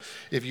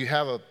if you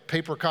have a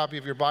paper copy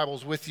of your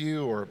Bibles with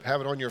you or have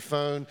it on your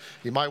phone,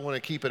 you might want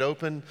to keep it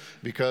open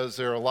because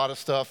there are a lot of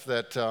stuff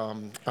that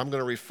I'm going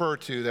to refer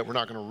to that we're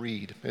not going to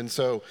read. And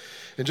so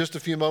in just a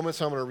few moments,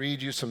 I'm going to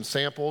read you some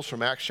samples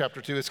from Acts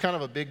chapter 2. It's kind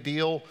of a big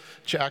deal,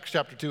 Acts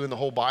chapter 2 in the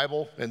whole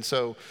Bible. And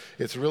so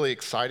it's a really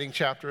exciting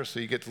chapter, so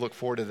you get to look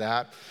forward to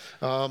that.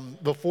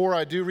 Before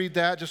I do read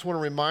that, just want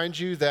to remind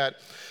you that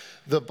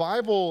the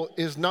Bible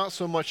is not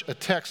so much a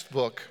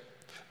textbook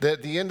that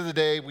at the end of the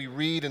day we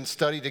read and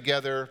study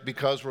together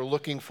because we're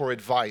looking for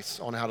advice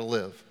on how to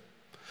live.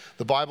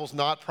 The Bible's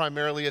not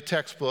primarily a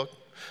textbook.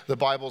 The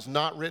Bible's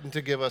not written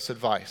to give us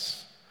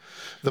advice.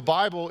 The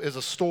Bible is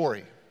a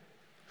story.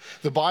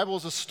 The Bible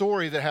is a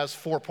story that has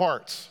 4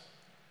 parts.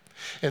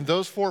 And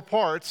those 4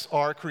 parts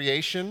are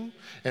creation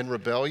and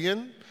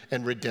rebellion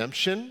and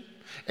redemption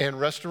and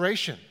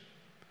restoration.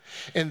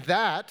 And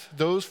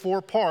those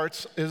 4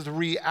 parts is the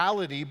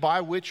reality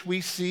by which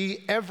we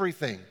see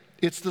everything.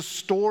 It's the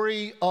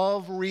story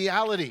of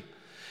reality.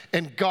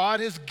 And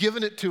God has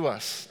given it to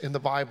us in the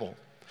Bible.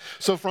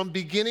 So from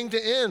beginning to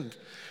end,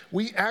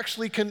 we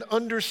actually can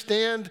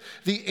understand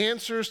the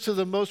answers to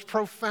the most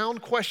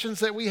profound questions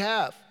that we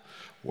have.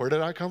 Where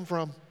did I come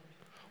from?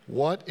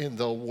 What in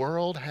the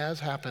world has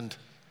happened?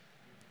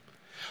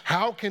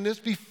 How can this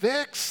be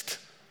fixed?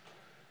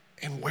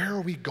 And where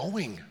are we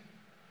going?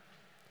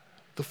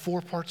 The 4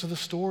 parts of the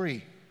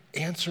story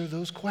answer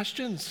those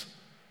questions.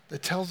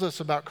 That tells us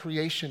about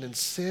creation and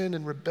sin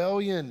and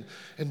rebellion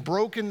and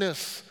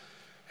brokenness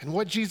and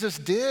what Jesus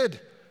did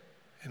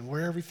and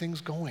where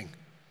everything's going.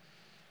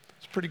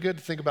 It's pretty good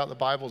to think about the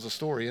Bible as a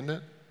story, isn't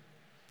it?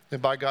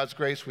 And by God's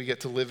grace, we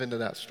get to live into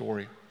that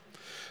story.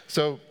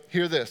 So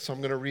hear this. I'm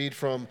going to read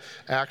from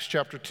Acts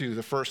chapter 2,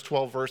 the first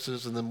 12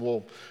 verses, and then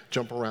we'll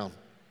jump around.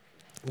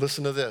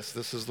 Listen to this.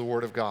 This is the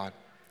word of God.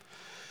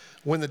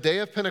 When the day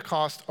of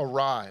Pentecost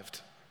arrived,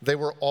 they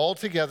were all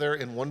together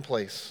in one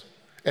place,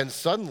 and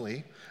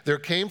suddenly there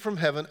came from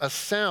heaven a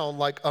sound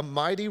like a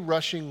mighty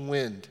rushing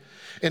wind,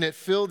 and it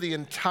filled the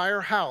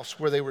entire house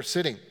where they were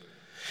sitting.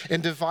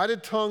 And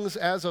divided tongues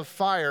as of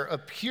fire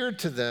appeared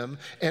to them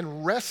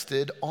and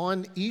rested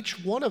on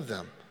each one of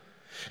them.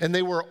 And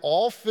they were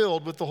all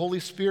filled with the Holy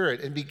Spirit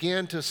and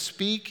began to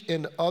speak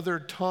in other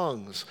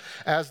tongues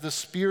as the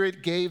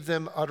Spirit gave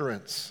them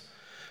utterance.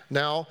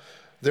 Now,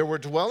 there were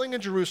dwelling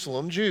in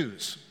Jerusalem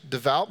Jews,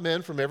 devout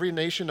men from every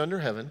nation under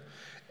heaven.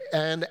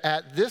 And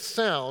at this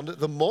sound,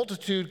 the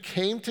multitude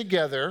came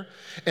together,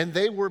 and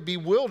they were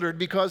bewildered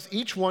because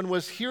each one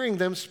was hearing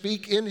them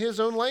speak in his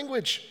own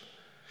language.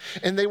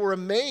 And they were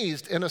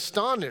amazed and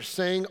astonished,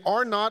 saying,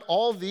 "Are not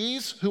all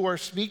these who are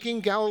speaking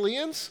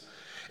Galileans?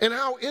 And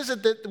how is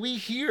it that we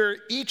hear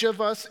each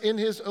of us in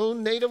his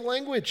own native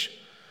language?"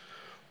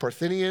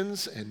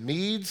 Parthians and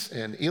Medes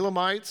and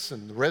Elamites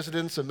and the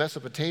residents of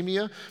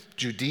Mesopotamia,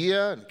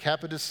 Judea and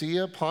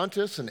Cappadocia,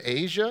 Pontus and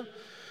Asia,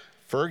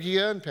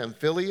 Phrygia and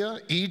Pamphylia,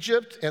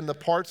 Egypt and the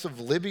parts of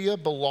Libya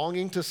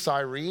belonging to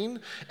Cyrene,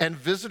 and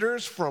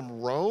visitors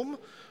from Rome,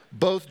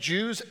 both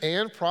Jews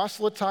and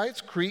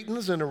proselytes,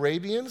 Cretans and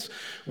Arabians,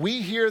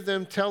 we hear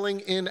them telling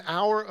in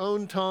our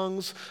own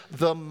tongues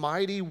the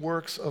mighty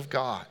works of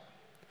God.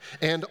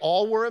 And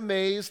all were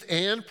amazed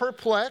and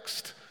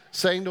perplexed,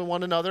 saying to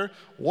one another,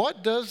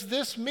 "What does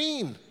this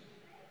mean?"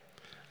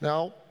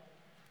 Now,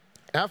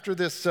 after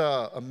this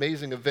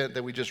amazing event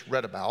that we just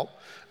read about,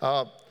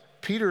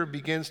 Peter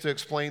begins to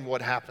explain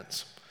what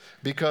happens.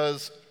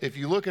 Because if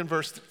you look in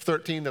verse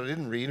 13 that I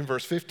didn't read, in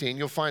verse 15,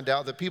 you'll find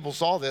out that people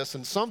saw this,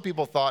 and some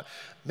people thought,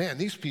 man,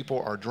 these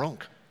people are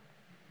drunk.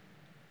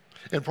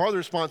 And part of the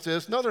response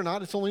is, no, they're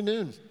not. It's only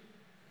noon.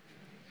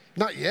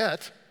 Not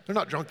yet. They're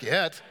not drunk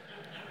yet.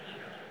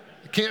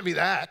 It can't be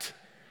that.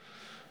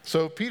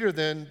 So Peter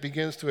then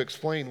begins to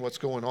explain what's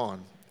going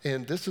on.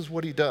 And this is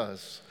what he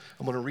does.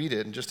 I'm going to read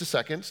it in just a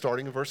second,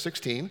 starting in verse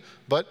 16.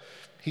 But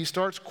he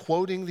starts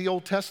quoting the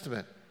Old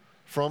Testament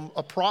from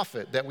a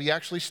prophet that we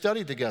actually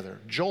studied together,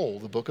 Joel,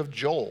 the book of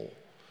Joel.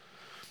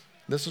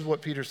 This is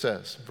what Peter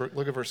says.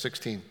 Look at verse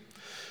 16.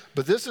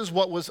 "But this is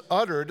what was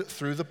uttered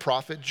through the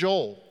prophet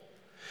Joel.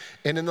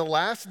 And in the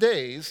last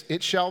days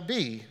it shall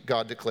be,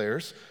 God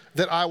declares,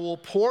 that I will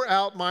pour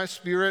out my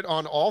spirit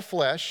on all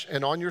flesh,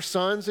 and on your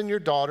sons and your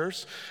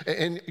daughters,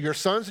 and your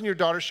sons and your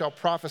daughters shall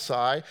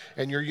prophesy,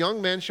 and your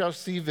young men shall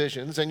see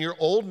visions, and your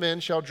old men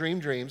shall dream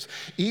dreams.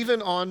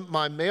 Even on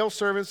my male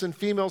servants and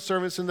female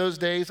servants in those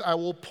days I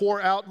will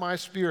pour out my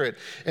spirit,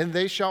 and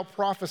they shall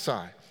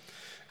prophesy.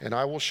 And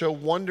I will show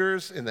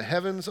wonders in the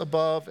heavens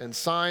above and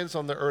signs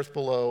on the earth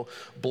below,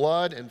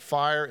 blood and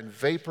fire and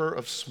vapor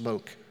of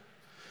smoke."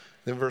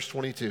 Then verse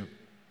 22.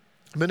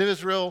 "Men of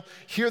Israel,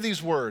 hear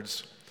these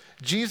words.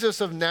 Jesus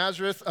of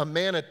Nazareth, a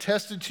man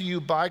attested to you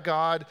by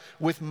God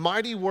with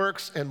mighty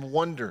works and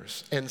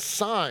wonders and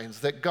signs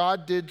that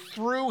God did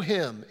through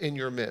him in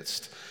your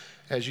midst,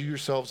 as you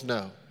yourselves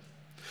know."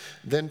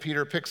 Then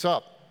Peter picks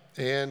up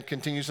and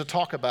continues to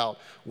talk about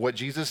what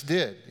Jesus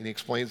did. And he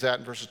explains that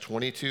in verses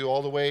 22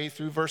 all the way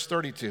through verse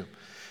 32.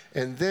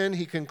 And then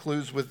he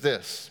concludes with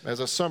this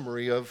as a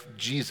summary of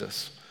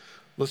Jesus.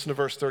 Listen to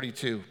verse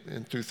 32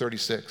 and through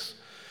 36.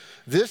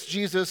 This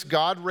Jesus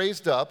God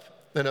raised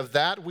up, and of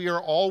that we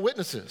are all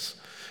witnesses.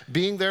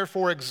 Being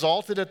therefore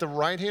exalted at the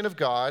right hand of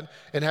God,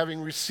 and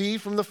having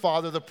received from the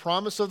Father the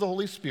promise of the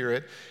Holy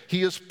Spirit,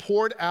 he has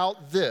poured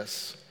out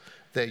this,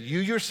 that you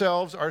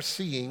yourselves are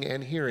seeing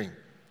and hearing.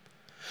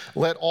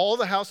 Let all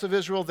the house of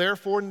Israel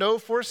therefore know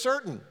for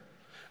certain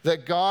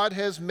that God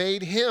has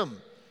made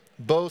him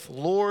both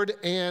Lord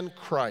and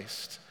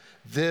Christ,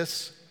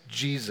 this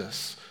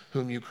Jesus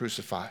whom you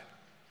crucified.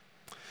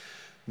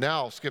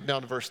 Now, skip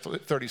down to verse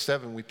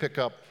 37. We pick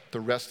up the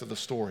rest of the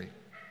story.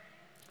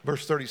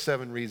 Verse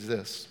 37 reads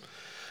this.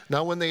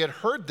 Now, when they had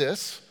heard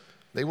this,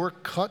 they were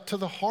cut to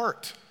the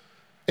heart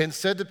and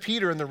said to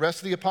Peter and the rest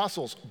of the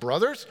apostles,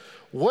 brothers,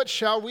 what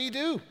shall we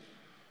do?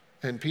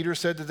 And Peter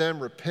said to them,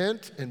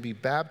 repent and be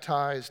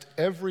baptized,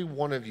 every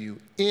one of you,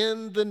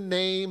 in the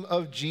name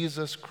of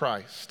Jesus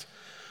Christ,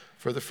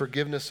 for the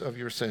forgiveness of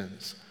your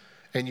sins,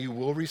 and you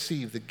will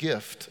receive the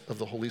gift of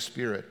the Holy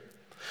Spirit.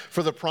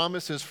 For the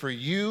promise is for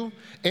you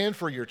and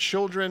for your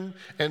children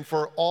and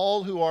for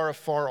all who are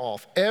afar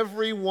off,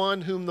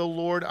 everyone whom the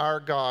Lord our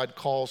God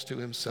calls to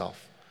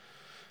himself.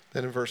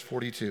 Then in verse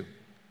 42,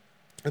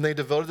 and they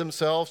devoted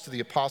themselves to the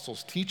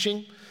apostles'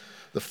 teaching,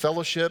 the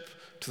fellowship,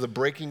 to the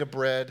breaking of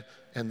bread,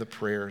 and the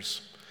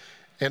prayers.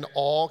 And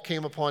all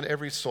came upon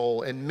every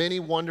soul, and many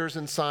wonders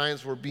and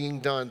signs were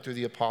being done through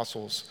the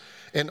apostles.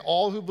 And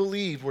all who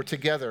believed were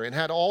together and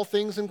had all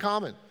things in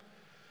common.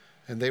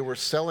 And they were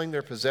selling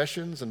their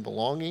possessions and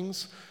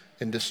belongings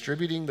and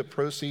distributing the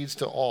proceeds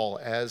to all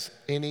as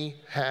any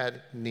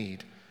had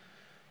need.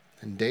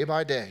 And day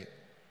by day,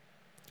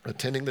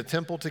 attending the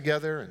temple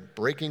together and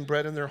breaking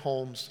bread in their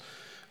homes,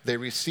 they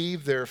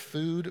received their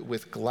food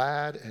with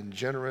glad and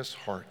generous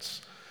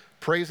hearts,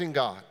 praising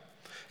God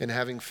and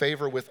having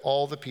favor with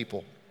all the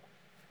people.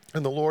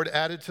 And the Lord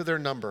added to their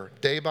number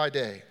day by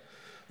day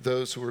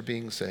those who were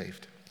being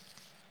saved.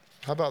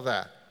 How about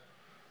that?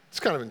 It's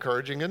kind of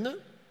encouraging, isn't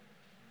it?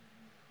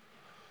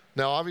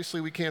 Now,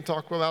 obviously, we can't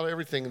talk about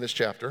everything in this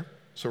chapter,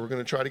 so we're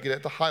going to try to get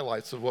at the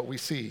highlights of what we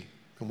see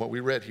and what we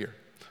read here.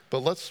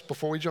 But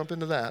before we jump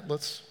into that,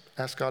 let's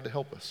ask God to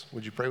help us.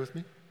 Would you pray with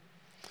me?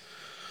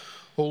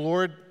 Oh,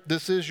 Lord,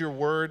 this is your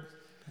word,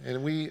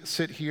 and we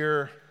sit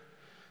here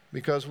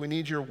because we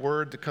need your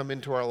word to come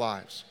into our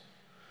lives.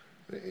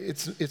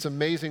 It's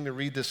amazing to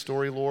read this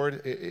story,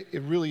 Lord.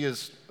 It really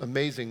is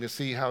amazing to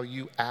see how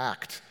you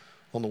act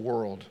on the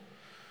world.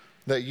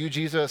 That you,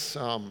 Jesus,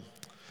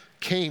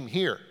 came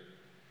here.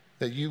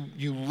 That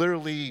you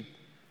literally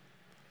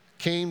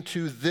came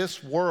to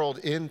this world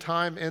in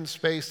time and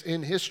space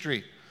in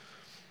history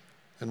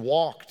and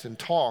walked and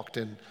talked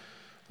and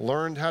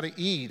learned how to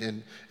eat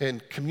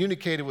and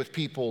communicated with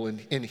people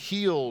and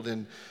healed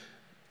and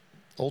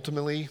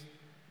ultimately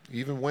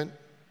even went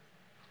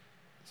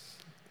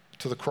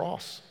to the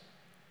cross.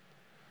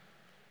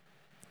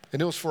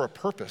 And it was for a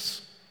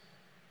purpose.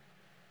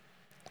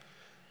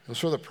 It was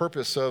for the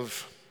purpose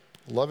of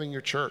loving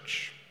your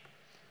church.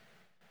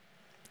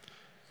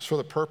 It's for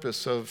the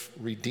purpose of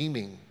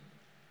redeeming,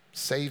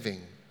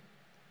 saving,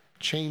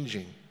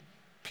 changing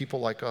people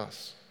like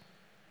us.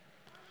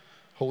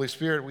 Holy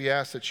Spirit, we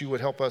ask that you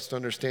would help us to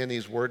understand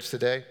these words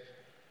today,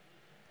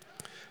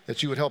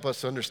 that you would help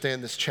us to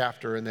understand this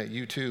chapter, and that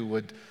you too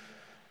would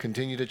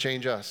continue to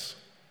change us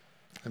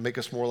and make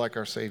us more like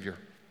our Savior.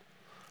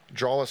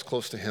 Draw us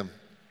close to him.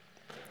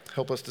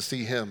 Help us to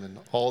see him and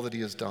all that he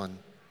has done.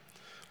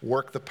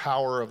 Work the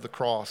power of the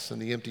cross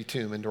and the empty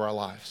tomb into our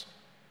lives.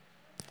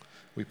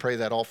 We pray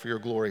that all for your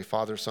glory,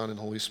 Father, Son, and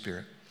Holy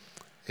Spirit.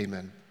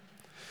 Amen.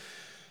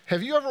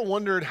 Have you ever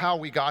wondered how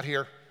we got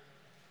here?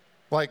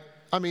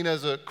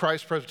 As a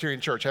Christ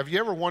Presbyterian Church, have you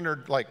ever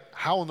wondered,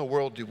 how in the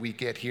world did we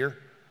get here?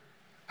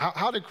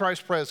 How did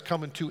Christ Pres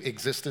come into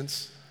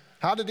existence?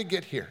 How did it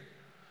get here?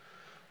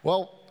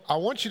 Well, I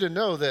want you to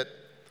know that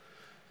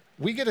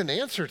we get an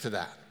answer to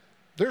that.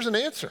 There's an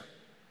answer.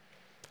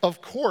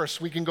 Of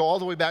course, we can go all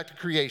the way back to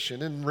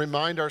creation and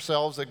remind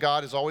ourselves that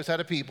God has always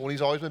had a people and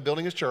he's always been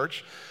building his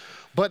church.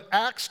 But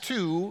Acts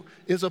 2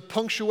 is a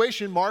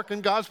punctuation mark in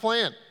God's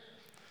plan,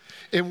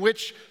 in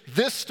which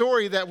this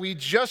story that we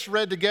just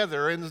read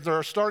together and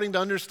are starting to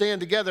understand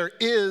together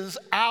is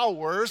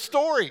our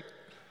story.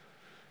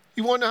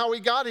 You want to know how we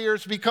got here?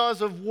 It's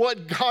because of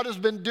what God has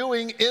been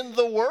doing in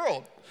the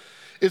world.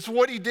 It's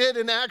what he did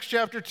in Acts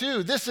chapter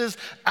 2. This is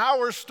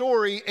our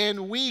story,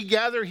 and we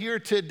gather here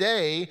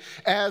today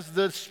as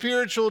the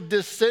spiritual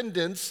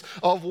descendants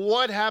of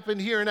what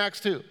happened here in Acts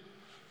 2.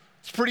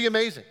 It's pretty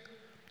amazing.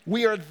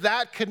 We are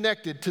that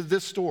connected to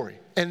this story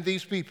and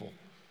these people.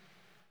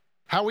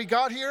 How we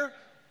got here?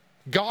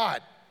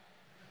 God.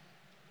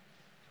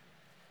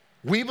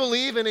 We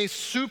believe in a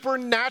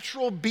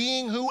supernatural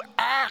being who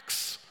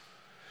acts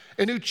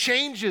and who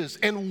changes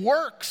and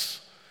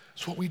works.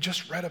 It's what we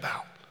just read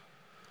about.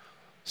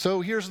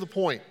 So here's the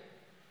point.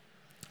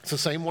 It's the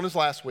same one as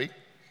last week.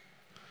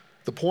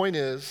 The point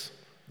is,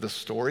 the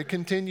story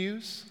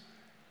continues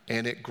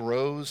and it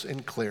grows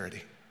in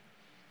clarity.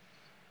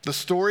 The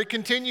story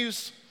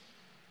continues.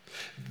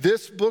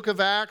 This book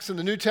of Acts in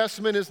the New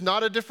Testament is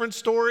not a different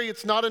story.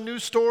 It's not a new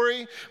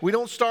story. We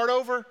don't start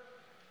over.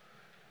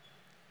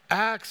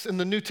 Acts in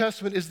the New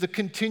Testament is the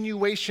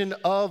continuation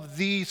of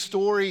the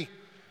story.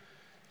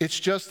 It's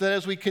just that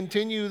as we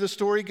continue, the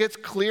story gets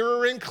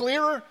clearer and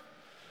clearer.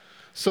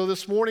 So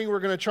this morning, we're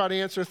going to try to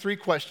answer 3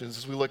 questions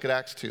as we look at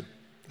Acts 2.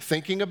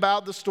 Thinking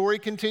about the story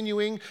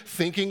continuing,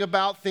 thinking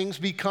about things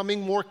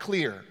becoming more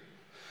clear.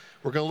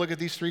 We're going to look at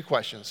these 3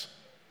 questions.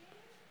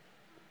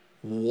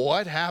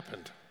 What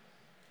happened?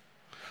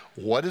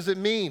 What does it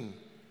mean?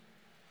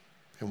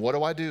 And what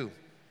do I do?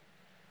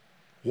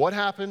 What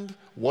happened?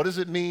 What does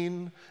it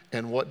mean?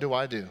 And what do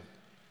I do?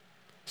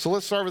 So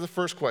let's start with the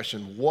first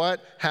question. What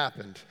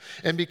happened?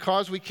 And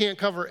because we can't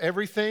cover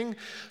everything,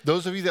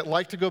 those of you that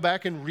like to go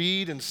back and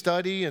read and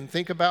study and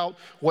think about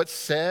what's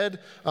said,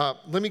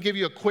 let me give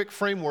you a quick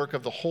framework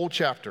of the whole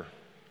chapter.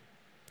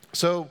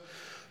 So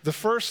the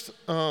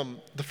first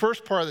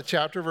part of the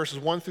chapter, verses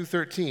 1 through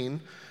 13,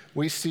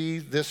 we see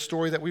this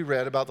story that we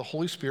read about the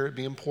Holy Spirit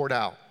being poured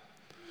out.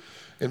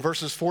 In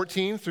verses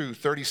 14 through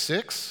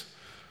 36,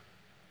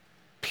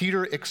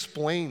 Peter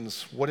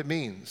explains what it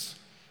means.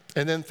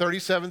 And then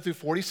 37 through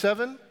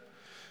 47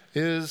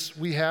 is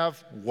we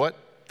have what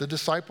the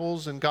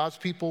disciples and God's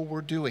people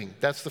were doing.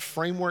 That's the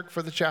framework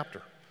for the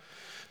chapter.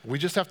 We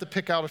just have to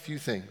pick out a few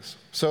things.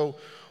 So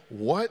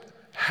what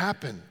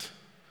happened?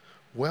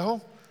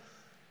 Well,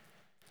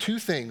 2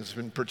 things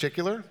in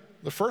particular.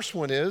 The first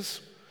one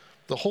is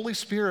the Holy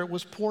Spirit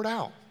was poured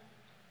out.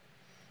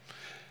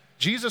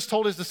 Jesus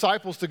told his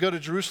disciples to go to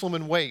Jerusalem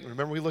and wait.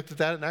 Remember we looked at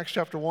that in Acts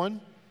chapter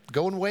 1?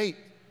 Go and wait.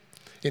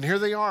 And here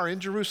they are in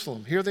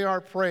Jerusalem. Here they are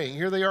praying.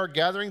 Here they are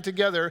gathering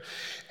together,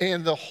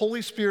 and the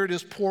Holy Spirit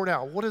is poured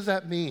out. What does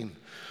that mean?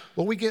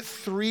 Well, we get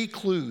 3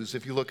 clues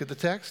if you look at the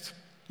text.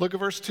 Look at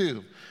verse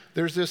 2.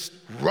 There's this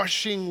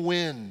rushing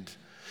wind.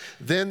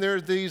 Then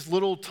there's these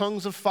little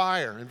tongues of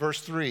fire in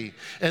verse 3.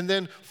 And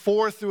then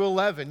 4 through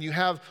 11, you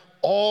have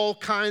all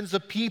kinds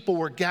of people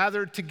were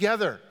gathered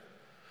together.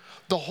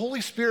 The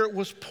Holy Spirit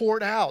was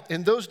poured out.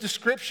 In those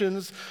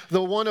descriptions,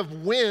 the one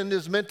of wind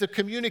is meant to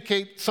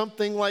communicate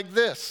something like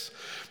this.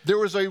 There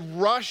was a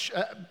rush,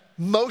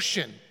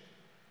 motion.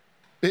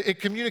 It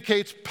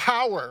communicates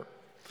power.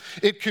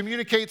 It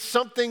communicates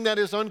something that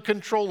is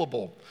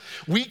uncontrollable.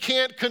 We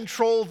can't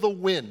control the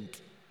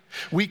wind.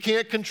 We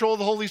can't control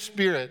the Holy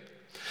Spirit.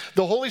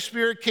 The Holy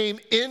Spirit came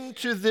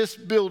into this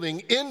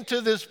building,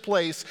 into this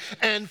place,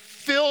 and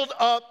filled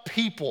up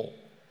people.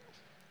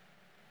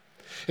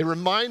 It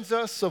reminds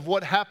us of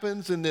what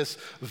happens in this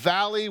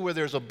valley where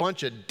there's a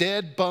bunch of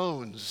dead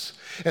bones,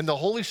 and the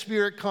Holy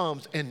Spirit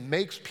comes and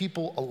makes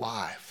people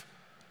alive.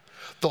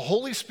 The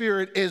Holy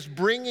Spirit is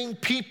bringing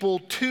people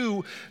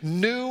to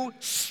new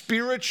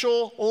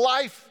spiritual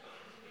life,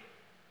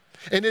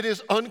 and it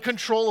is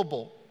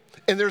uncontrollable,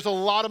 and there's a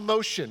lot of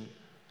motion,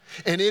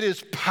 and it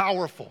is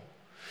powerful.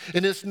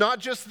 And it's not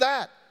just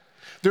that.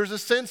 There's a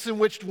sense in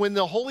which when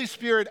the Holy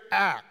Spirit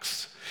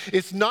acts,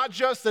 it's not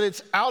just that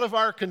it's out of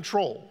our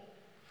control.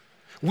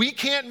 We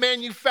can't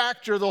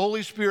manufacture the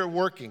Holy Spirit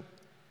working.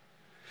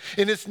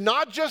 And it's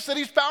not just that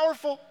he's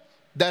powerful.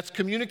 That's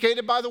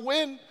communicated by the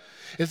wind.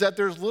 Is that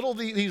there's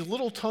these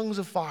little tongues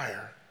of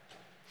fire.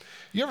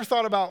 You ever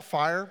thought about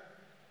fire?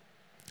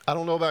 I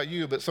don't know about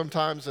you, but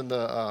sometimes in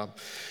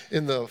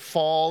the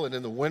fall and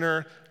in the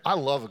winter, I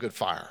love a good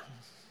fire.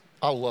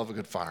 I love a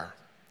good fire.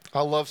 I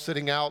love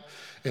sitting out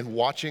and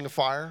watching a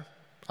fire.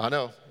 I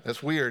know,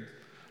 that's weird.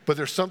 But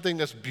there's something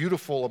that's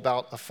beautiful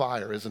about a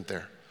fire, isn't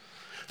there?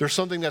 There's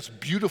something that's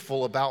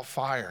beautiful about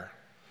fire.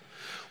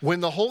 When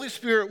the Holy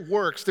Spirit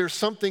works, there's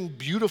something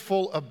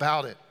beautiful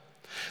about it.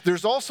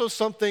 There's also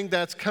something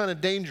that's kind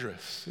of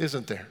dangerous,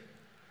 isn't there?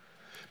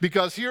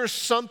 Because here's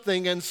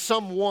something and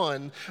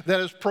someone that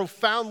is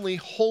profoundly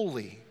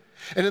holy.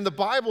 And in the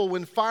Bible,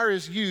 when fire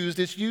is used,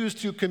 it's used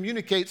to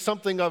communicate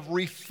something of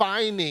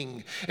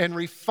refining and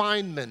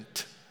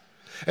refinement,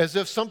 as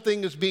if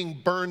something is being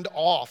burned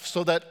off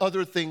so that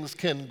other things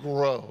can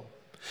grow.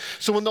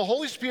 So when the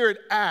Holy Spirit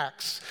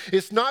acts,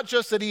 it's not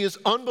just that he is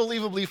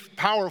unbelievably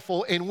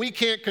powerful and we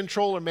can't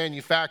control or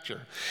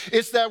manufacture.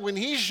 It's that when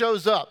he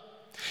shows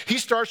up, he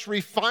starts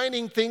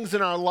refining things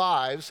in our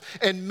lives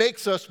and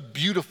makes us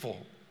beautiful.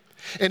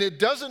 And it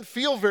doesn't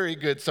feel very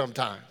good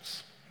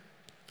sometimes,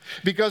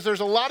 because there's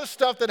a lot of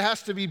stuff that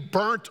has to be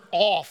burnt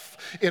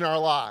off in our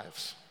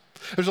lives.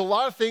 There's a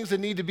lot of things that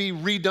need to be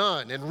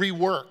redone and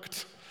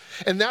reworked.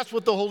 And that's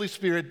what the Holy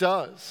Spirit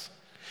does.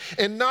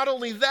 And not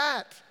only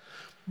that,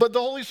 but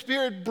the Holy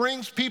Spirit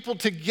brings people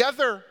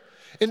together.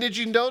 And did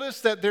you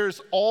notice that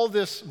there's all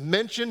this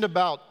mentioned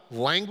about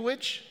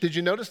language? Did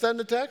you notice that in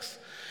the text?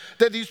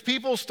 That these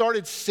people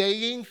started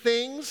saying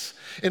things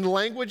in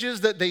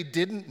languages that they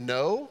didn't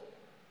know?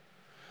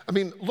 I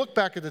mean, look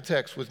back at the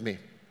text with me.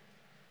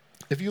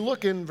 If you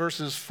look in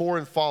verses 4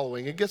 and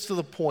following, it gets to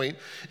the point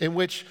in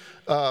which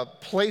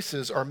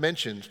places are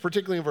mentioned,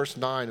 particularly in verse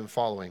 9 and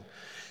following.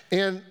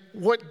 And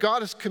what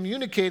God is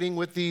communicating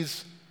with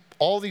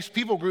all these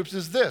people groups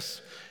is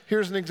this.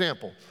 Here's an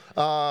example.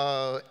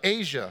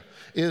 Asia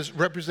is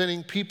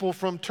representing people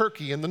from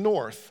Turkey in the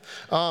north.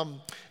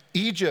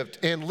 Egypt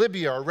and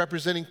Libya are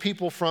representing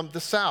people from the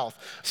south.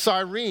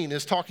 Cyrene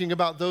is talking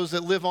about those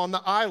that live on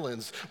the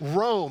islands.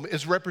 Rome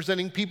is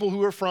representing people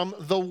who are from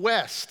the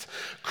west.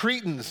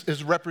 Cretans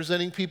is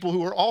representing people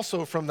who are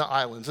also from the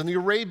islands. And the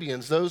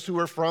Arabians, those who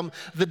are from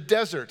the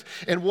desert.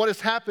 And what is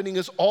happening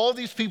is all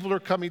these people are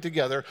coming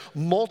together,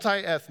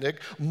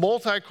 multi-ethnic,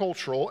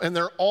 multicultural, and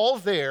they're all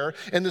there,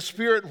 and the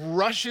Spirit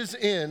rushes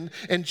in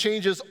and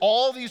changes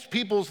all these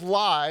people's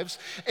lives,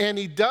 and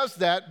he does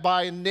that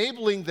by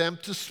enabling them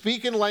to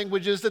speak in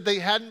languages that they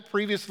hadn't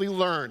previously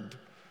learned.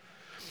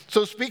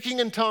 So speaking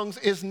in tongues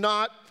is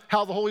not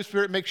how the Holy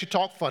Spirit makes you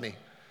talk funny.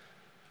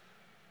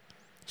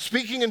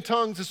 Speaking in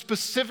tongues is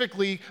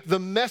specifically the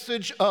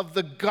message of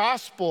the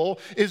gospel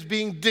is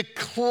being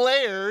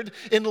declared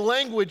in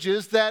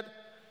languages that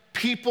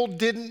people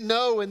didn't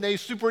know, and they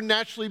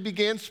supernaturally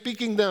began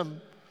speaking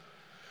them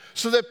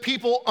so that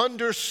people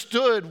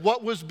understood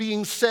what was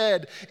being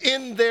said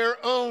in their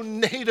own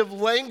native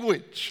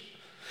language.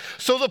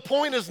 So the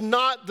point is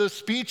not the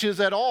speeches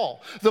at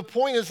all. The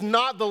point is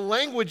not the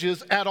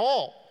languages at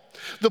all.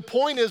 The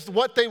point is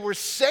what they were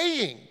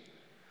saying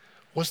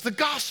was the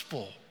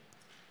gospel.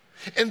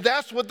 And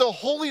that's what the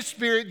Holy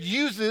Spirit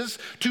uses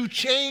to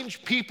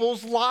change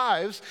people's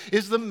lives,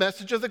 is the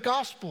message of the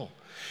gospel.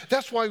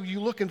 That's why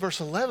you look in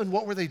verse 11,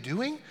 what were they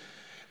doing?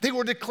 They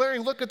were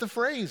declaring, look at the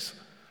phrase,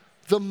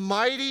 the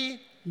mighty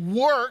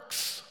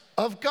works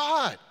of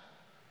God.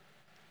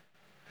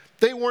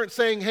 They weren't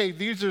saying, hey,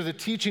 these are the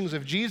teachings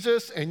of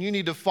Jesus, and you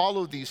need to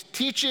follow these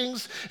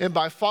teachings, and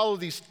by follow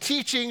these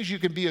teachings, you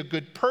can be a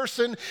good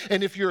person,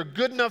 and if you're a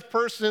good enough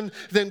person,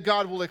 then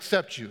God will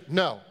accept you.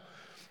 No.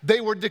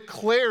 They were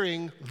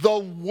declaring the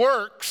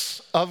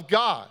works of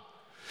God,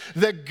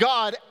 that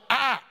God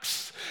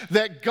acts,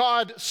 that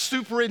God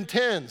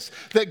superintends,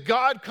 that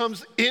God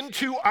comes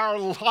into our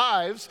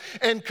lives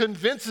and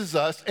convinces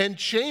us and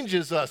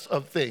changes us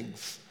of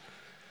things.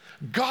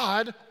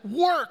 God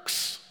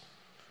works.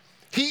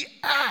 He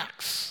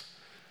acts.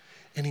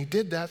 And he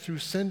did that through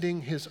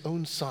sending his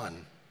own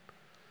son.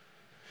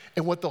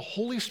 And what the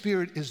Holy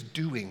Spirit is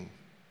doing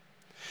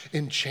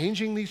in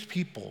changing these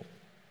people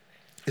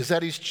is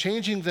that he's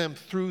changing them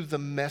through the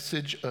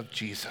message of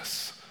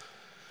Jesus.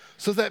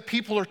 So that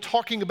people are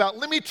talking about,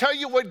 let me tell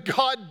you what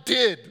God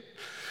did.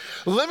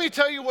 Let me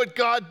tell you what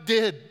God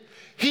did.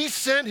 He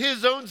sent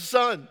his own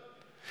son.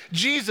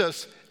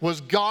 Jesus was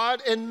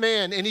God and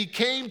man, and he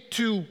came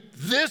to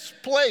this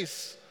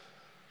place.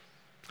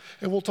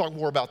 And we'll talk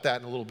more about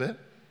that in a little bit.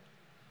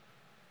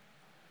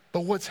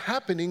 But what's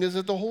happening is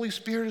that the Holy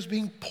Spirit is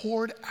being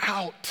poured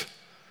out,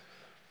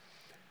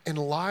 and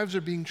lives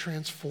are being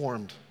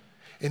transformed.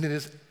 And it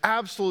is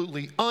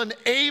absolutely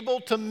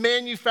unable to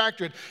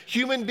manufacture it.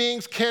 Human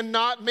beings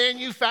cannot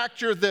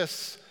manufacture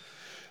this.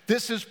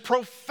 This is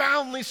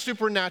profoundly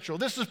supernatural.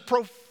 This is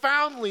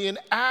profoundly an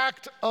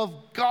act of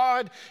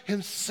God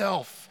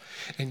himself.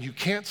 And you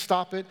can't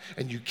stop it,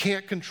 and you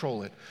can't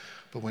control it.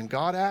 But when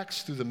God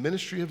acts through the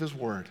ministry of his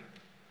word,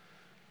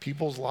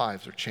 people's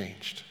lives are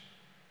changed.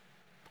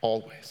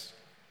 Always.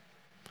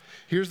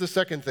 Here's the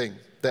second thing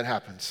that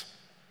happens,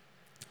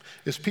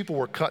 is people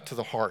were cut to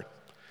the heart.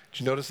 Did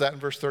you notice that in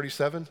verse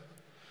 37?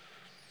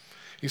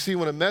 You see,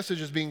 when a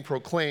message is being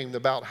proclaimed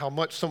about how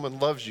much someone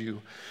loves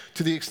you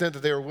to the extent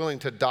that they are willing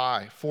to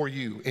die for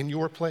you in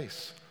your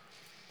place,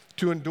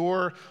 to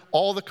endure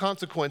all the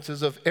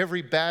consequences of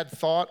every bad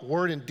thought,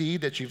 word, and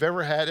deed that you've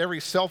ever had, every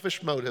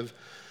selfish motive,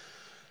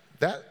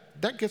 that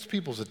gets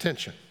people's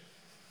attention.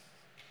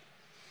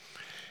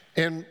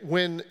 And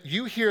when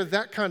you hear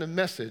that kind of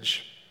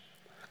message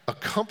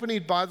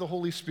accompanied by the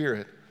Holy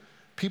Spirit,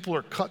 people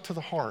are cut to the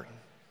heart.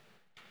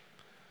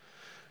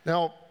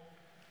 Now,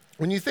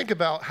 when you think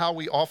about how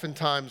we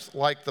oftentimes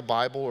like the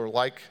Bible,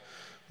 or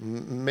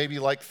maybe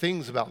like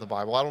things about the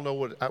Bible, I don't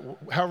know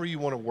however you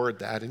want to word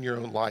that in your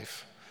own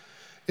life,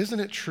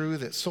 isn't it true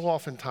that so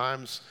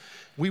oftentimes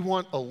we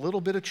want a little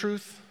bit of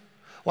truth?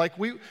 Like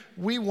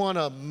we want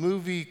a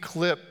movie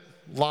clip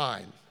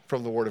line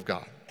from the Word of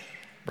God,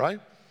 right?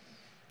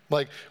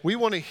 Like we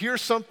want to hear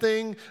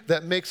something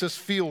that makes us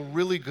feel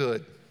really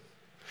good.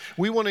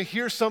 We want to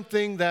hear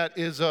something that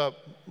is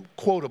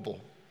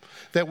quotable,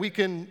 that we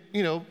can,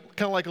 kind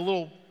of like a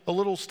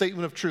little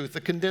statement of truth,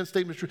 a condensed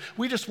statement of truth.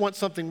 We just want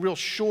something real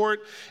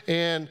short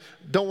and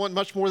don't want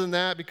much more than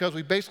that because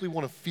we basically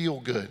want to feel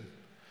good.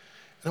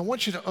 And I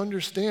want you to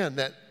understand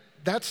that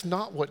that's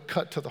not what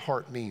cut to the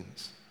heart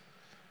means.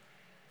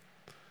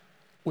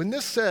 When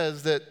this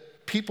says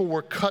that people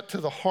were cut to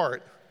the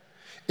heart,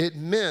 it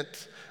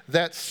meant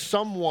that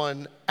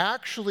someone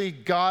actually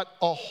got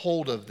a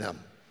hold of them.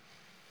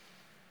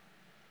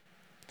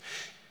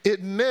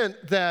 It meant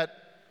that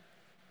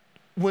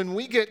when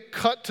we get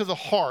cut to the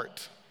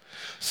heart,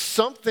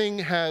 something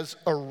has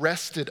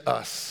arrested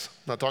us.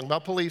 I'm not talking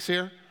about police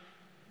here.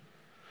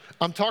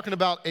 I'm talking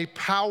about a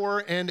power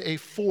and a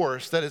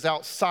force that is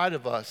outside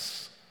of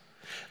us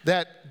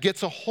that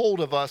gets a hold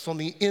of us on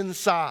the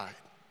inside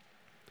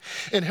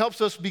and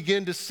helps us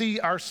begin to see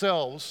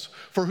ourselves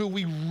for who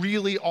we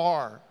really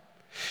are.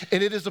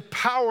 And it is a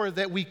power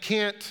that we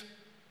can't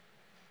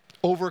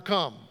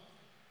overcome.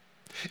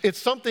 It's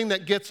something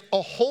that gets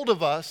a hold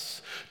of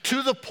us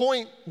to the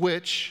point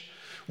which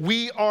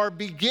we are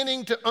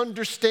beginning to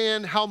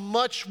understand how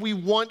much we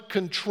want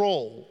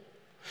control.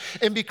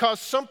 And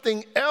because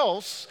something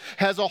else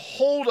has a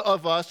hold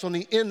of us on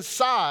the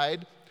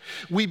inside,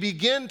 we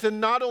begin to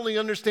not only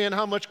understand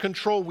how much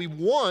control we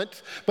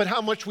want, but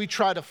how much we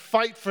try to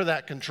fight for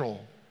that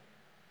control.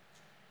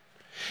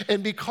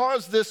 And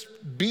because this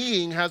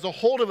being has a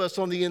hold of us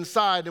on the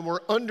inside and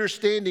we're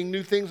understanding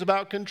new things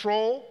about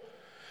control,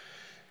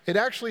 it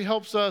actually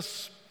helps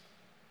us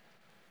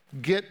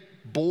get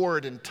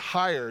bored and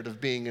tired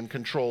of being in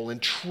control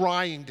and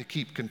trying to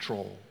keep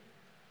control.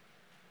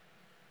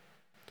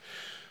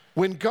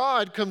 When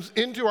God comes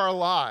into our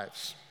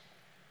lives,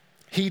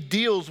 He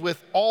deals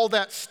with all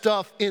that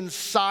stuff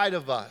inside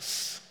of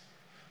us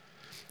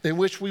in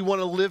which we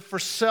want to live for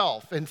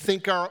self and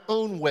think our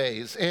own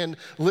ways and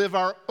live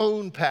our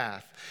own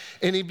path.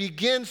 And He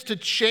begins to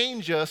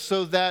change us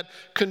so that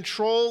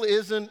control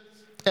isn't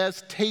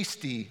as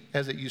tasty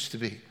as it used to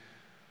be.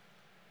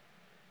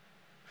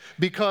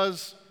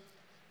 Because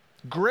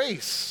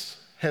grace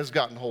has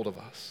gotten hold of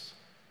us.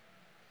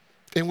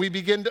 And we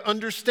begin to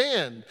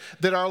understand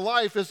that our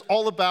life is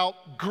all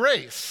about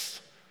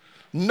grace,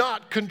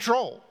 not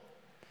control.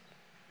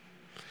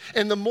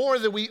 And the more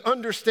that we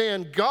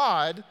understand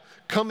God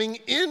coming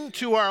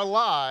into our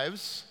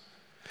lives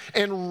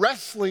and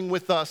wrestling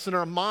with us in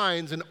our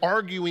minds and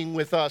arguing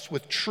with us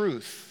with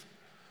truth,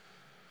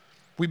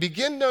 we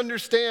begin to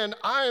understand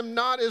I am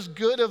not as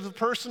good of a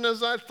person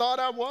as I thought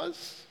I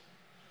was.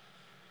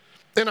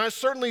 And I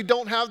certainly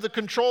don't have the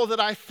control that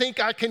I think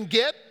I can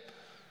get.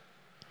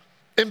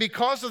 And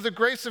because of the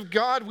grace of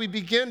God, we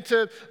begin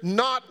to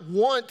not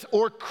want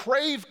or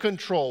crave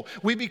control.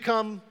 We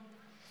become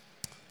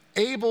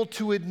able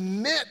to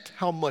admit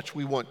how much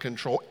we want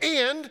control.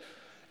 And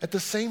at the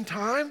same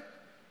time,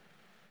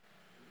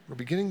 we're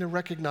beginning to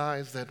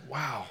recognize that,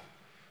 wow,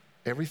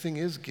 everything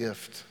is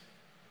gift.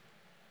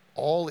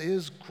 All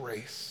is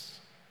grace.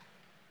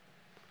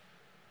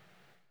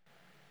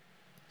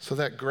 So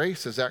that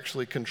grace is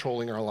actually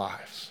controlling our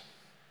lives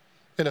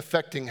and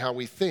affecting how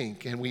we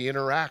think and we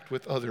interact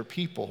with other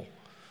people.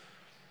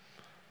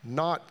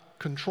 Not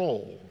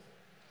control,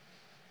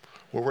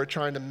 where we're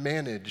trying to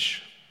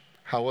manage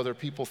how other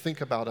people think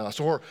about us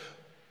or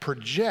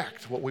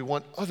project what we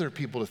want other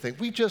people to think.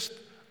 We just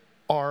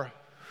are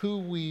who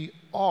we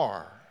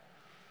are.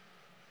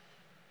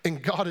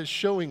 And God is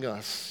showing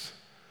us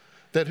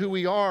that who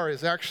we are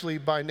is actually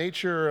by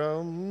nature,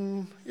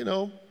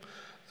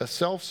 a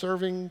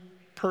self-serving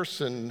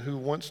person who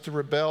wants to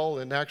rebel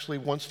and actually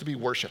wants to be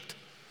worshiped.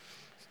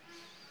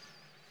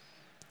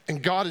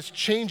 And God is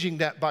changing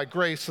that by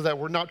grace so that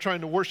we're not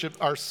trying to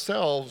worship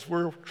ourselves,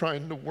 we're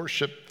trying to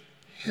worship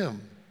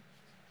Him.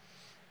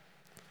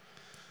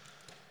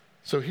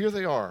 So here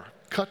they are,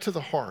 cut to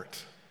the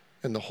heart,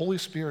 and the Holy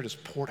Spirit is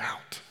poured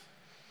out.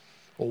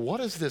 Well,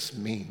 what does this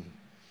mean?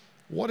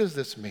 What does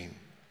this mean?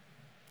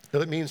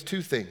 Well, it means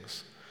two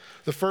things.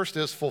 The first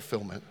is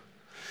fulfillment.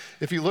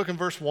 If you look in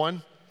verse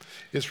 1,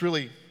 it's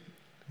really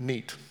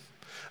neat.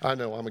 I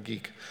know, I'm a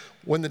geek.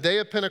 When the day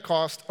of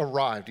Pentecost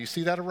arrived, do you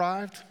see that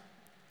arrived?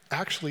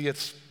 Actually,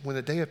 it's when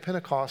the day of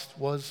Pentecost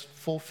was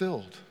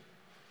fulfilled.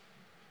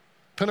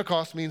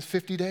 Pentecost means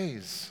 50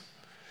 days.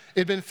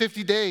 It had been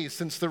 50 days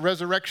since the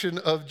resurrection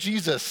of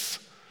Jesus.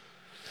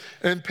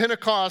 And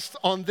Pentecost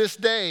on this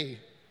day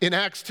in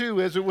Acts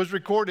 2, as it was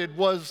recorded,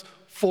 was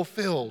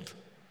fulfilled.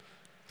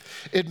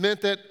 It meant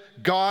that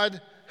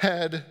God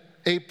had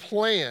a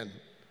plan.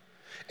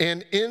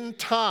 And in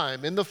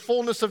time, in the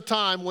fullness of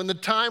time, when the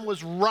time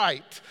was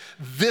right,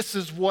 this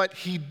is what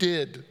He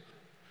did.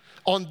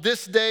 On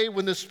this day,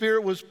 when the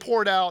Spirit was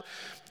poured out,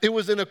 it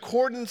was in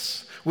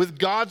accordance with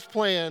God's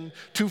plan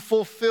to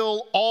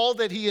fulfill all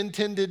that He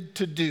intended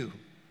to do.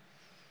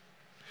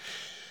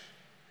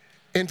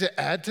 And to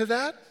add to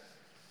that,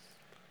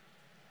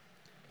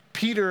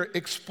 Peter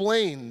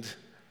explained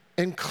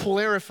and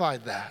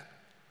clarified that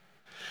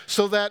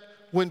so that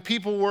when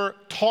people were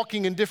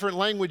talking in different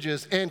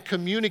languages and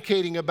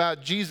communicating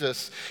about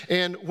Jesus,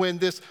 and when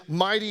this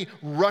mighty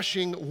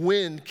rushing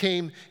wind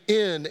came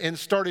in and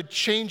started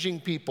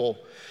changing people,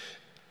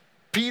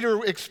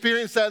 Peter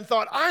experienced that and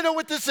thought, I know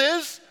what this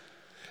is.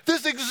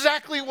 This is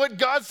exactly what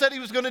God said He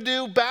was going to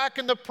do back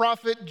in the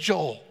prophet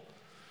Joel.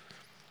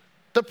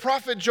 The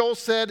prophet Joel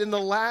said in the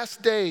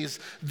last days,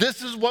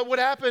 this is what would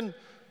happen.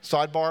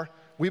 Sidebar,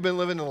 we've been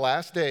living in the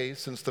last days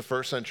since the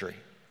first century.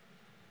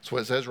 That's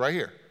what it says right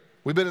here.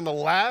 We've been in the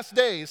last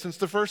days since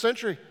the first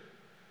century.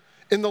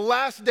 In the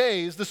last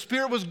days, the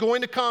Spirit was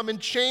going to come and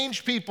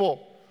change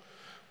people,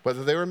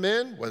 whether they were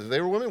men, whether they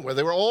were women, whether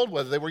they were old,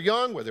 whether they were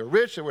young, whether they were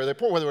rich, whether they were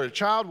poor, whether they were a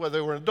child, whether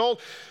they were an adult.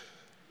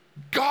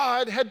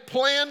 God had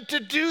planned to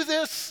do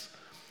this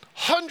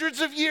hundreds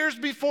of years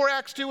before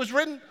Acts 2 was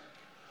written.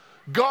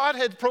 God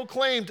had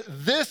proclaimed,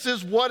 this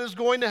is what is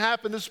going to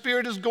happen. The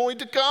Spirit is going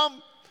to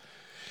come.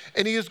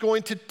 And He is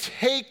going to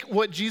take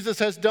what Jesus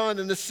has done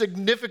and the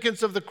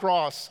significance of the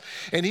cross,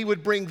 and He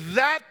would bring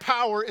that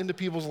power into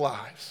people's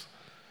lives.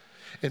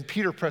 And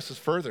Peter presses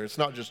further. It's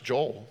not just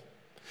Joel.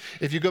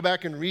 If you go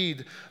back and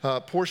read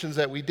portions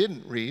that we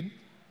didn't read,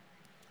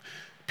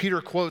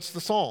 Peter quotes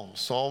the Psalms,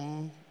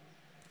 Psalm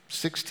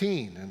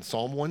 16 and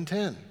Psalm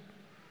 110.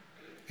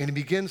 And he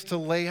begins to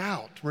lay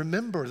out,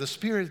 remember, the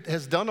Spirit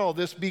has done all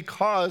this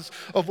because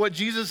of what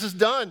Jesus has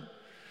done.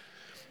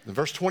 In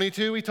verse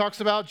 22, he talks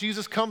about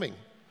Jesus coming.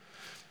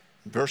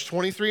 In verse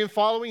 23 and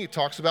following, he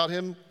talks about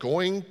him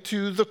going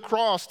to the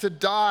cross to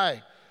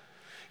die.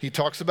 He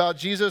talks about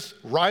Jesus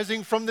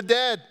rising from the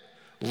dead,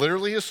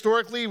 literally,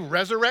 historically,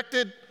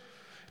 resurrected.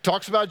 He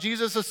talks about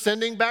Jesus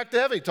ascending back to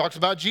heaven. He talks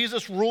about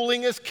Jesus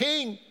ruling as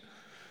king.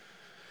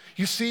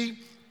 You see,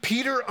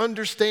 Peter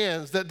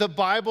understands that the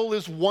Bible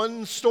is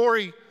one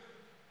story.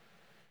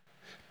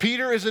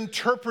 Peter is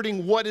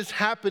interpreting what is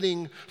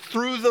happening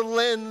through the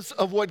lens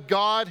of what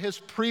God has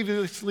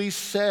previously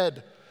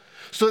said,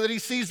 so that he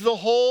sees the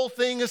whole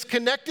thing is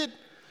connected.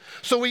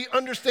 So he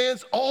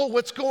understands,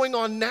 what's going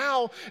on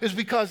now is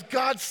because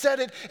God said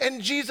it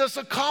and Jesus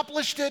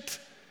accomplished it.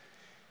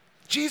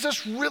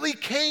 Jesus really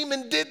came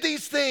and did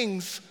these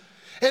things.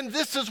 And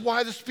this is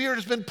why the Spirit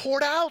has been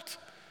poured out.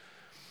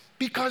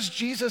 Because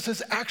Jesus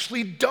has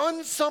actually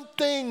done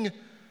something.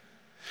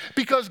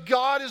 Because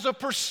God is a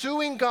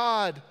pursuing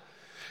God.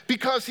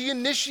 Because he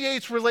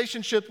initiates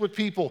relationship with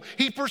people.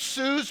 He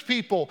pursues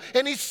people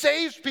and he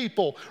saves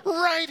people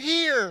right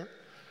here.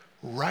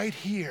 Right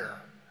here.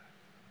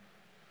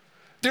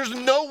 There's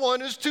no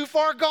one who's too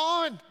far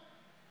gone.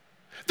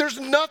 There's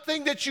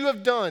nothing that you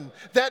have done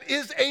that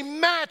is a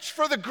match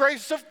for the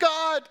grace of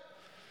God.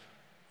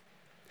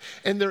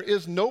 And there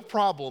is no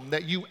problem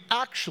that you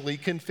actually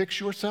can fix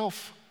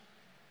yourself.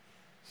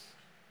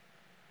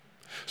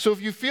 So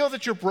if you feel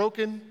that you're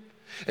broken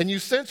and you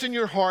sense in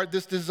your heart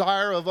this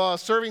desire of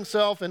serving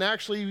self, and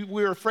actually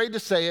we're afraid to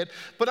say it,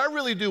 but I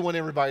really do want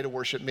everybody to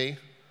worship me.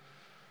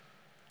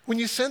 When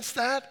you sense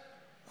that,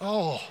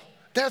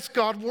 that's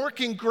God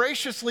working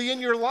graciously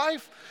in your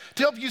life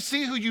to help you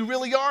see who you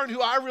really are and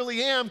who I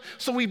really am.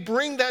 So we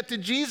bring that to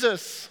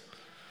Jesus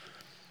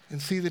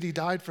and see that he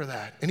died for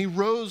that. And he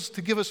rose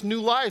to give us new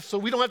life so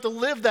we don't have to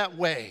live that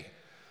way.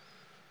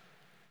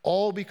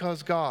 All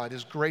because God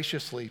is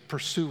graciously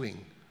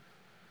pursuing,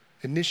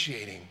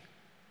 initiating,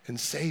 and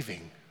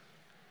saving.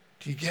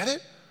 Do you get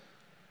it?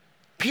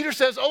 Peter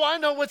says, I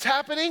know what's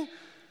happening.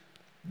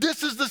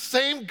 This is the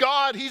same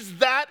God. He's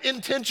that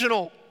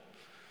intentional.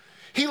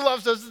 He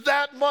loves us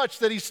that much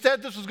that he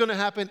said this was going to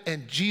happen,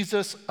 and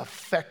Jesus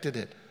effected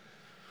it.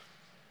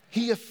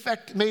 He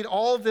made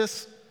all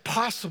this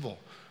possible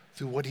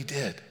through what he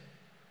did.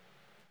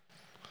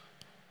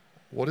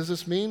 What does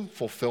this mean?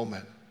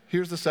 Fulfillment.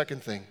 Here's the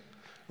second thing,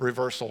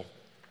 reversal.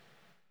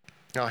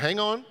 Now hang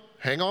on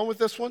with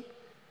this one.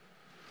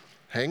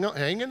 Hang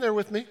in there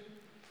with me.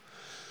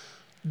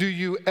 Do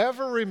you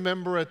ever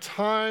remember a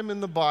time in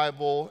the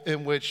Bible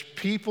in which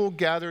people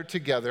gathered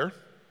together,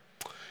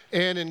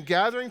 and in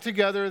gathering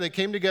together, they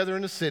came together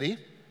in a city,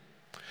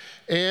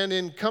 and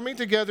in coming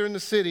together in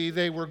the city,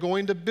 they were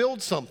going to build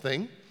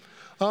something,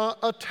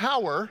 a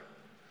tower,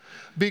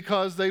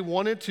 because they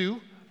wanted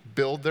to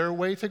build their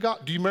way to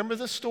God? Do you remember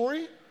this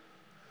story?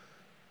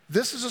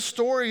 This is a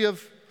story you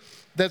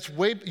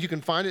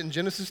can find it in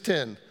Genesis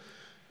 10.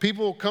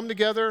 People come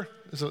together.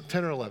 Is it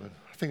 10 or 11?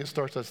 I think it's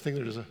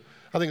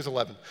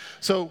 11.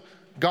 So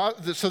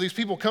these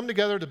people come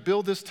together to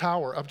build this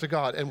tower up to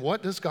God. And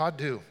what does God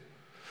do?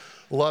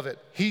 Love it.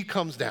 He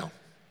comes down.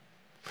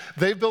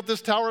 They've built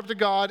this tower up to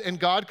God, and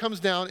God comes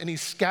down and he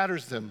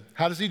scatters them.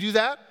 How does he do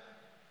that?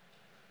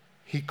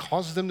 He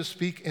causes them to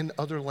speak in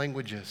other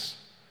languages.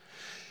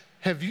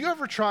 Have you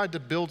ever tried to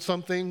build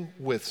something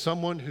with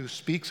someone who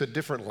speaks a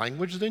different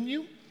language than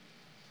you?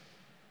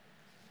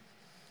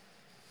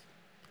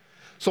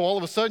 So all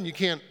of a sudden you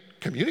can't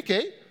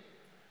communicate.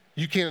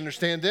 You can't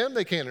understand them.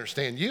 They can't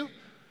understand you.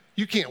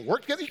 You can't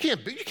work together. You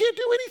can't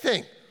do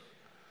anything.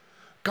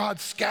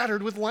 God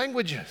scattered with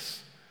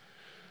languages.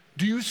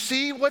 Do you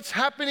see what's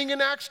happening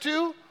in Acts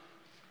 2?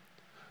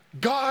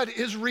 God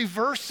is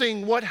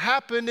reversing what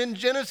happened in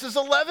Genesis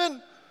 11.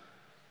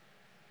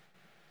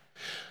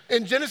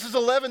 In Genesis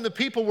 11, the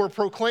people were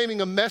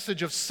proclaiming a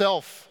message of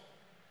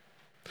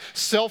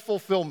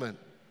self-fulfillment,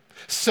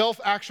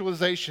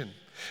 self-actualization.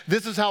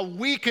 This is how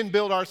we can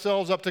build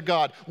ourselves up to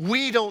God.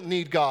 We don't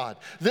need God.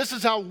 This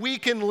is how we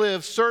can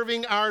live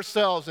serving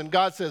ourselves. And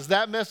God says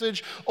that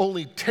message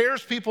only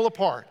tears people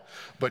apart.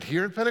 But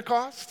here in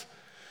Pentecost,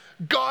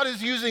 God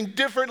is using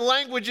different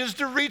languages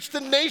to reach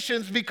the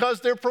nations because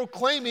they're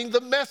proclaiming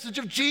the message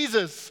of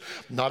Jesus.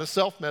 Not a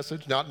self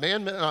message, not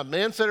a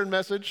man-centered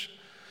message,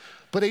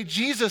 but a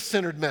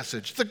Jesus-centered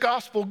message. The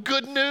gospel,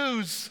 good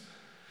news.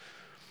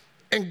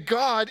 And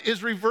God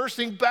is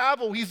reversing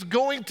Babel. He's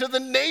going to the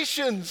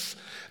nations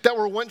that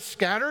were once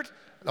scattered.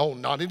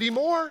 Not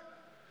anymore.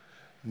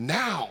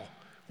 Now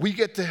we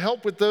get to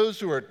help with those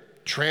who are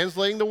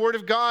translating the word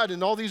of God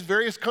in all these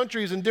various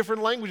countries in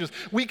different languages.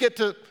 We get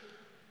to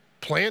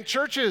plant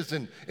churches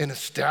and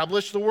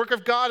establish the work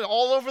of God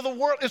all over the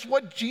world. It's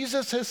what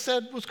Jesus has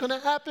said was going to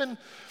happen.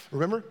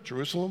 Remember,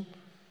 Jerusalem,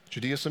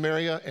 Judea,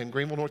 Samaria, and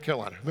Greenville, North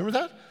Carolina. Remember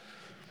that?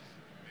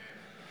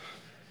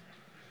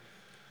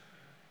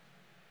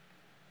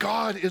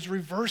 God is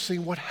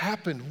reversing what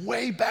happened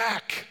way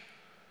back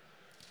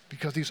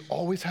because he's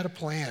always had a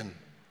plan.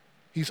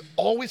 He's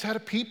always had a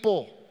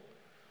people.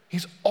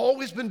 He's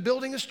always been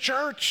building his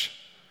church.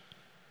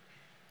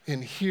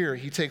 And here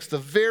he takes the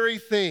very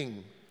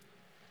thing,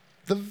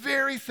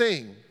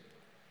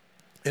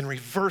 and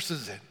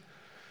reverses it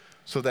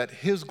so that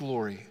his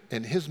glory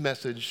and his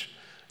message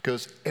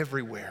goes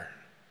everywhere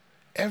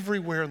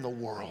in the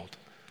world,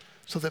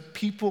 so that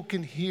people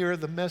can hear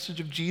the message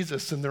of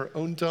Jesus in their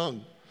own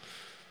tongue.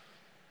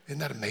 Isn't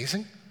that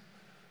amazing?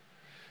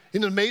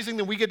 Isn't it amazing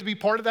that we get to be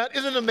part of that?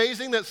 Isn't it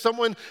amazing that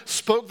someone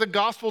spoke the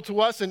gospel to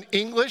us in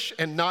English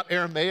and not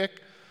Aramaic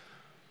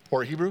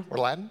or Hebrew or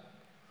Latin?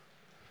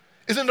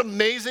 Isn't it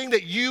amazing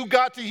that you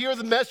got to hear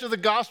the message of the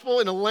gospel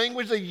in a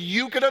language that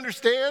you could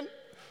understand?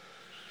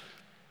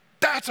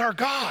 That's our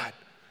God.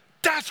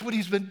 That's what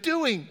he's been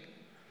doing.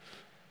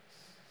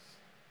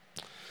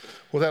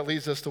 Well, that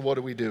leads us to what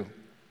do we do?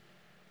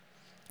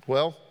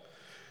 Well,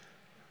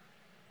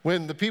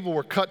 when the people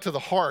were cut to the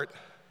heart,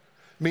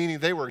 meaning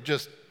they were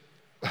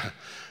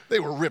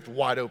ripped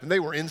wide open. They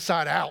were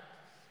inside out.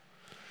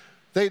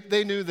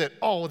 They knew that,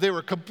 they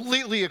were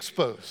completely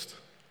exposed.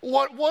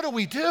 What do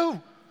we do?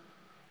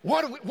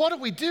 What do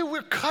we do?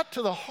 We're cut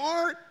to the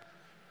heart.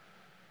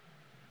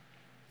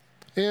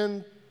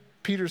 And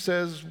Peter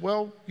says,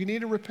 well, you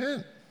need to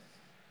repent.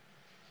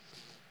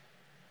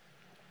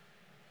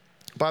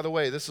 By the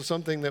way, this is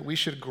something that we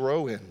should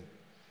grow in.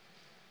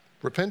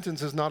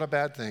 Repentance is not a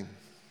bad thing.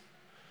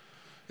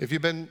 If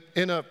you've been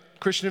in a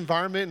Christian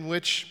environment in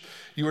which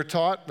you were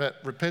taught that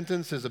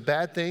repentance is a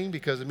bad thing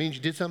because it means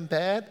you did something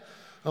bad,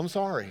 I'm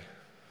sorry.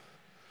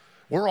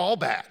 We're all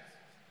bad.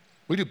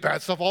 We do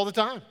bad stuff all the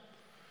time.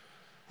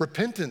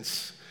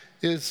 Repentance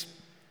is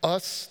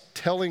us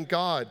telling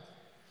God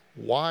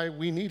why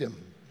we need him.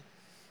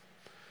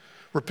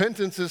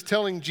 Repentance is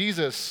telling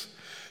Jesus,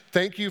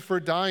 thank you for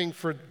dying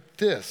for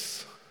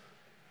this.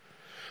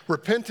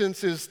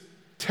 Repentance is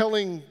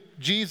telling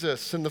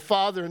Jesus and the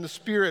Father and the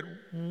Spirit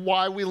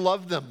why we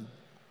love them.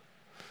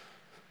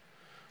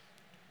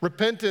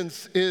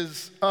 Repentance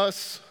is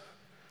us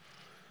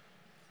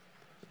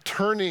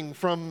turning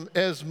from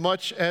as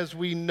much as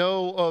we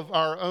know of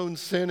our own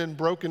sin and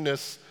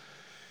brokenness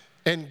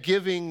and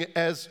giving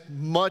as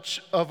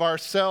much of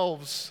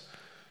ourselves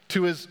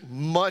to as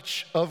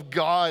much of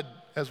God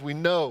as we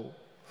know.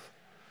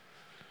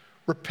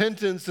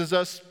 Repentance is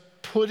us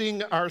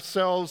putting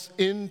ourselves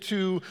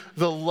into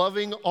the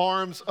loving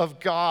arms of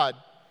God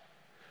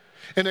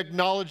and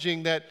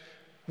acknowledging that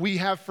we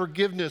have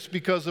forgiveness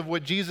because of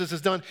what Jesus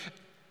has done.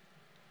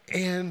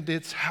 And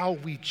it's how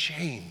we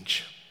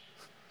change.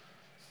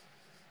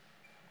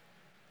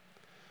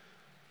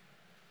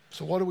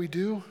 So what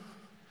do?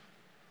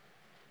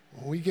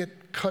 When we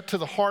get cut to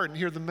the heart and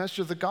hear the message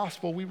of the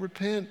gospel, we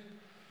repent.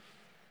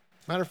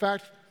 Matter of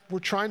fact, we're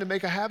trying to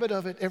make a habit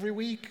of it every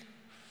week.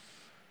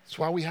 That's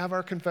why we have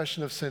our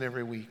confession of sin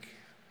every week.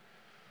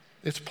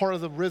 It's part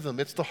of the rhythm.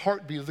 It's the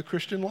heartbeat of the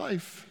Christian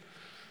life,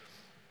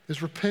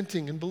 is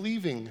repenting and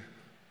believing.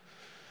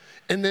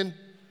 And then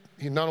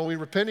not only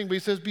repenting, but he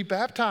says be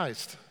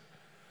baptized.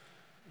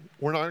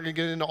 We're not going to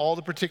get into all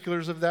the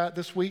particulars of that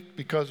this week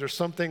because there's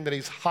something that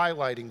he's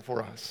highlighting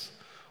for us.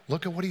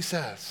 Look at what he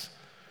says.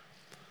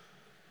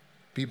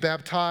 Be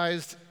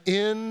baptized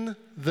in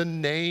the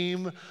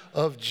name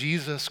of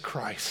Jesus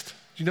Christ.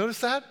 Do you notice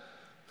that?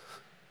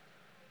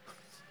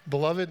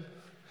 Beloved,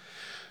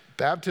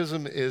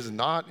 baptism is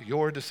not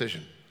your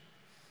decision.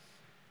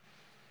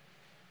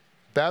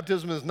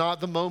 Baptism is not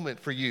the moment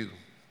for you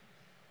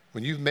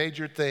when you've made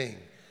your thing,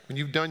 when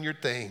you've done your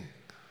thing.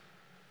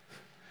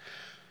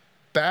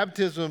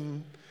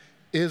 Baptism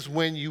is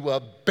when you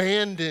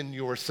abandon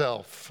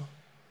yourself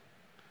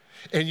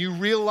and you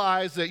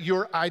realize that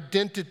your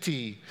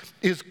identity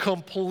is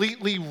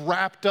completely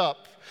wrapped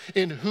up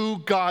in who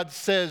God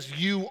says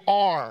you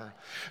are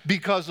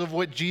because of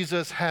what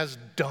Jesus has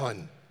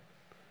done.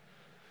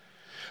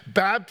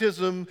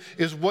 Baptism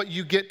is what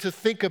you get to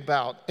think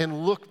about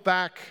and look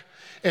back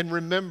and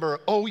remember,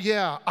 oh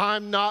yeah,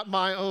 I'm not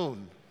my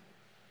own.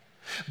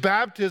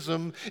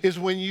 Baptism is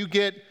when you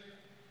get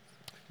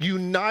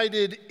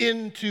united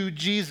into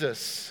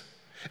Jesus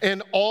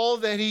and all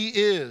that he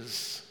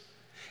is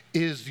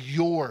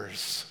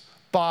yours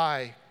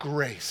by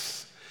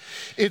grace.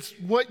 It's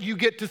what you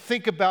get to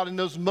think about in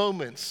those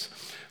moments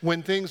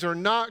when things are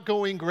not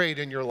going great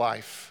in your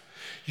life.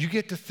 You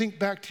get to think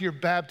back to your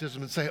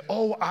baptism and say,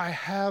 oh, I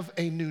have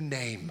a new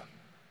name.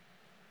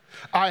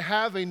 I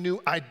have a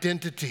new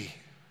identity.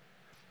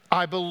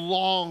 I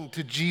belong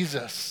to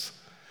Jesus.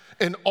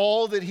 And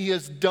all that he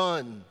has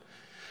done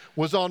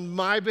was on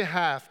my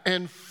behalf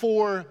and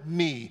for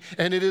me.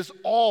 And it is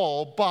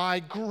all by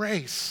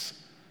grace.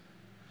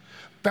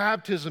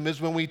 Baptism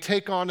is when we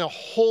take on a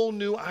whole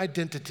new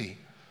identity.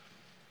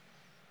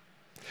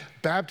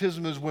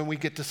 Baptism is when we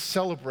get to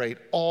celebrate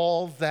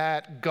all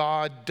that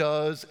God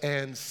does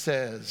and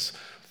says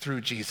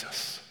through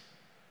Jesus.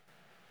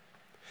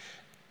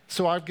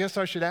 So I guess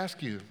I should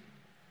ask you,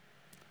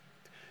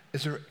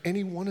 is there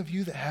any one of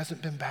you that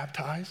hasn't been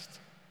baptized?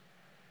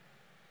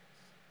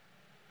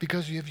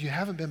 Because if you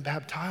haven't been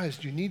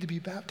baptized, you need to be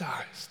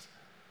baptized.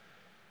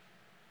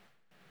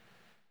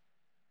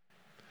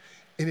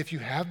 And if you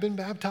have been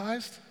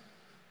baptized,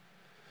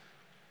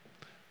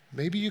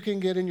 maybe you can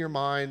get in your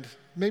mind,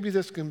 maybe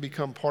this can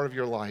become part of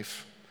your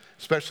life,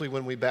 especially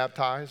when we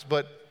baptize,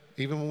 but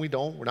even when we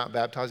don't, we're not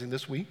baptizing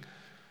this week.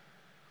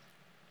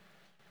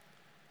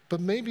 But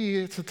maybe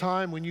it's a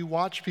time when you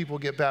watch people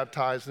get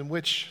baptized in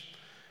which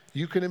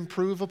you can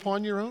improve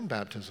upon your own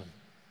baptism.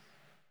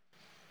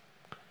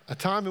 A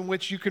time in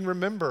which you can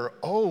remember,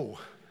 oh,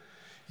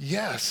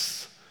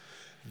 yes,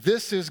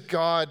 this is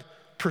God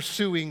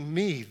pursuing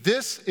me.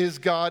 This is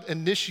God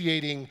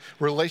initiating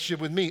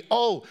relationship with me.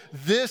 Oh,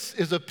 this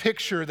is a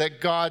picture that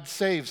God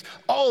saves.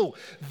 Oh,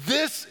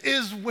 this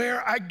is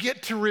where I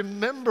get to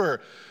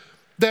remember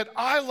that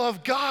I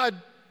love God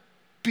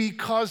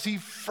because he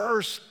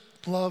first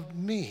loved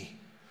me.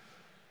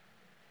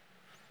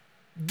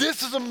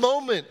 This is a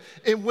moment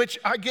in which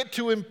I get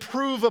to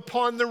improve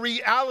upon the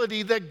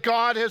reality that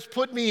God has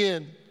put me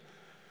in.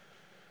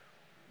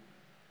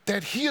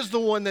 That he is the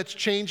one that's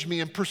changed me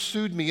and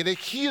pursued me, and that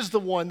he is the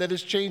one that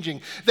is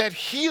changing, that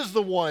he is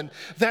the one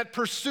that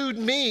pursued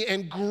me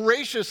and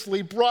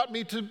graciously brought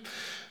me to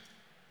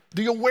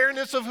the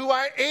awareness of who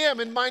I am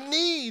and my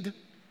need.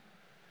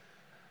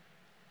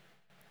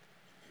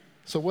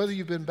 So whether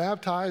you've been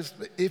baptized,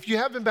 if you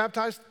have been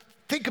baptized,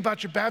 think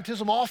about your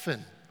baptism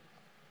often.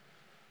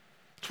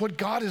 It's what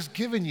God has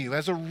given you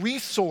as a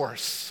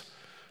resource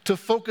to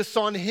focus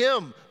on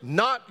him,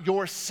 not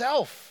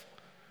yourself.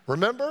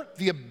 Remember,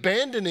 the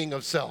abandoning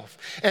of self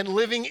and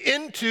living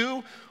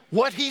into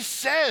what he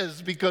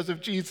says because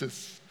of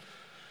Jesus.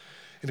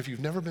 And if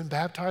you've never been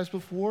baptized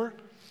before,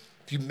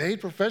 if you've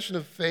made profession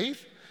of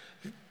faith,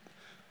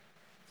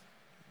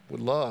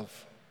 would love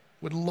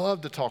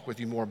to talk with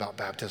you more about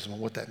baptism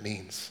and what that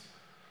means,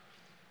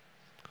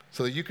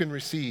 so that you can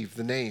receive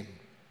the name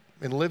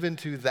and live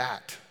into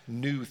that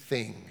new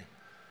thing,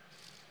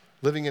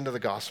 living into the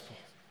gospel.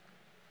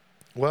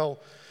 Well,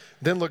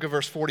 then look at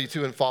verse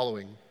 42 and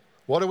following.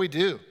 What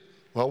do?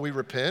 Well, we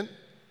repent.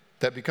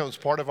 That becomes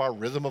part of our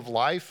rhythm of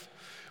life.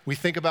 We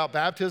think about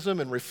baptism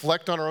and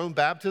reflect on our own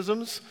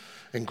baptisms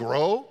and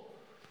grow.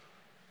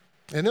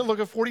 And then look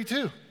at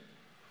 42.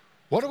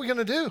 What are we going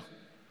to do?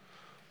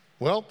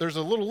 Well, there's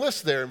a little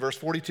list there in verse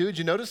 42. Did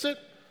you notice it?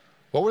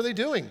 What were they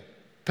doing?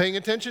 Paying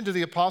attention to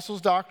the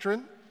apostles'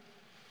 doctrine,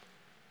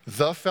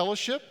 the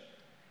fellowship,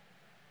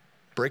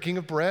 breaking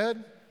of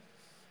bread,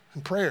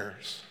 and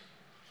prayers.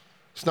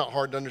 It's not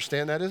hard to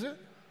understand that, is it?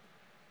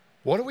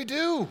 What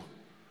do?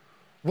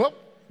 Well,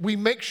 we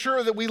make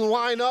sure that we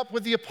line up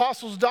with the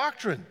apostles'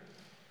 doctrine.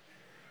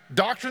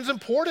 Doctrine's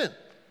important.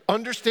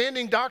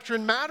 Understanding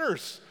doctrine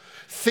matters.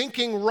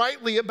 Thinking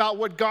rightly about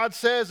what God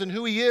says and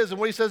who he is and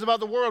what he says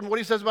about the world and what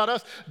he says about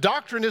us.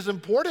 Doctrine is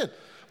important.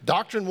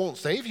 Doctrine won't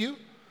save you,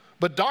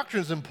 but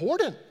doctrine is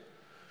important.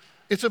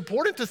 It's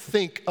important to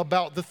think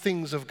about the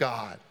things of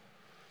God.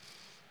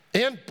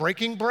 And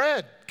breaking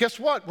bread. Guess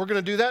what? We're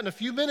going to do that in a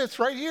few minutes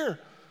right here.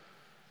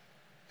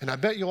 And I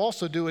bet you'll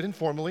also do it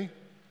informally.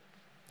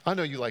 I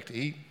know you like to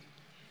eat.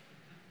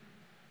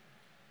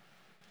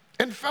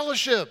 And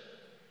fellowship.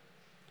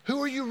 Who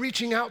are you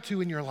reaching out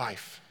to in your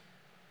life?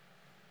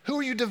 Who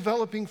are you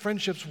developing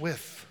friendships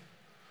with?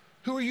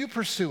 Who are you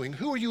pursuing?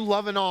 Who are you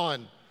loving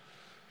on?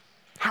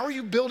 How are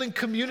you building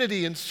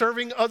community and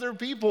serving other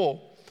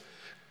people?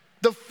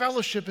 The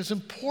fellowship is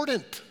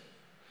important.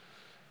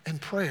 And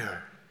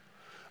prayer.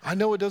 I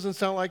know it doesn't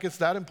sound like it's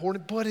that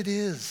important, but it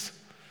is.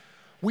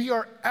 We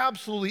are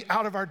absolutely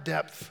out of our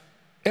depth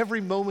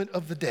every moment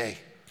of the day.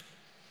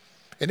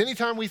 And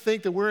anytime we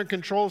think that we're in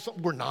control of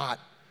something, we're not.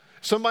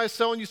 Somebody's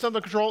telling you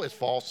something to control, it's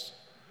false.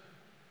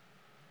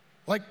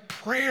 Like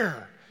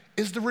prayer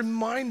is the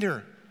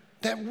reminder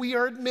that we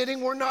are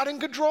admitting we're not in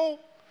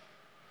control.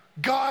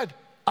 God,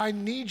 I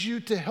need you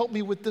to help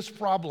me with this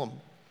problem.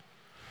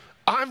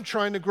 I'm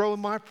trying to grow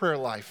in my prayer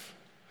life.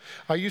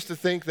 I used to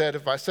think that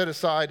if I set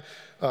aside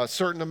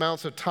certain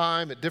amounts of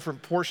time at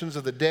different portions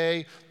of the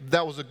day,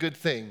 that was a good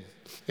thing.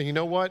 And you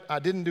know what? I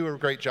didn't do a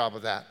great job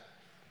of that.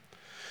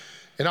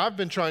 And I've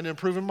been trying to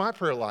improve in my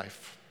prayer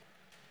life.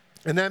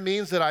 And that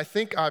means that I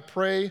think I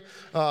pray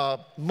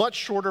much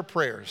shorter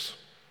prayers,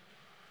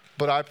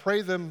 but I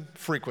pray them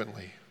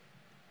frequently.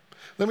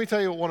 Let me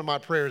tell you what one of my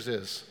prayers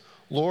is.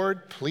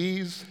 Lord,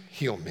 please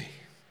heal me.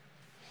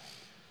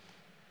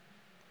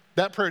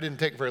 That prayer didn't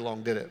take very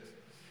long, did it?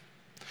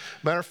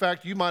 Matter of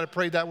fact, you might have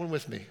prayed that one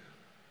with me.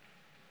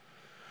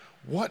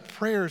 What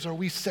prayers are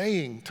we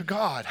saying to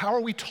God? How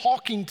are we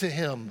talking to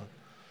him?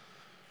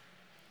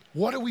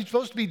 What are we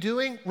supposed to be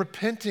doing?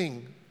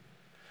 Repenting,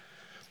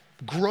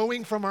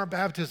 growing from our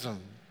baptism,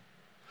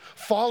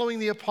 following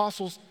the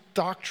apostles'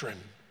 doctrine,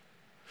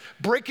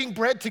 breaking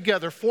bread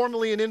together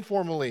formally and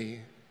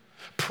informally,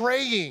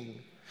 praying,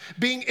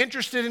 being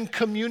interested in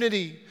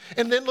community.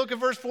 And then look at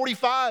verse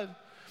 45,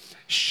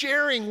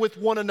 sharing with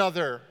one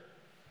another.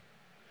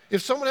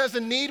 If someone has a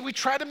need, we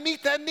try to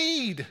meet that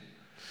need.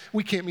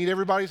 We can't meet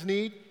everybody's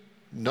need.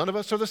 None of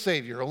us are the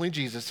Savior, only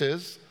Jesus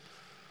is.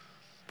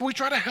 But we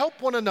try to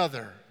help one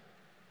another.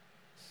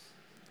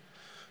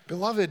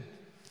 Beloved,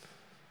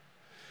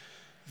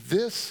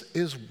 this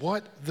is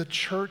what the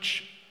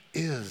church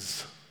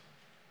is.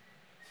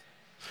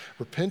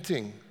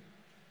 Repenting,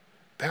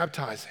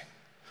 baptizing,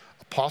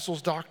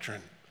 apostles'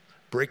 doctrine,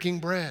 breaking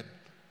bread,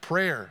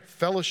 prayer,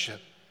 fellowship,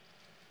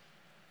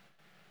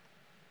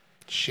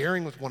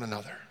 sharing with one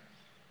another.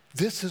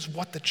 This is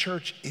what the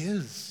church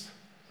is.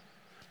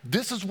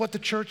 This is what the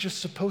church is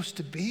supposed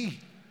to be.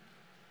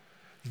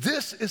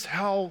 This is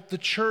how the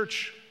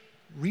church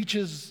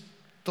reaches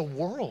the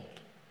world.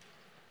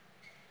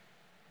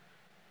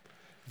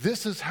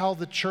 This is how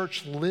the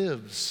church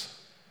lives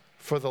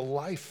for the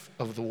life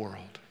of the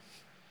world.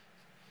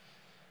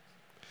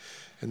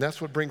 And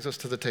that's what brings us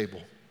to the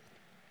table.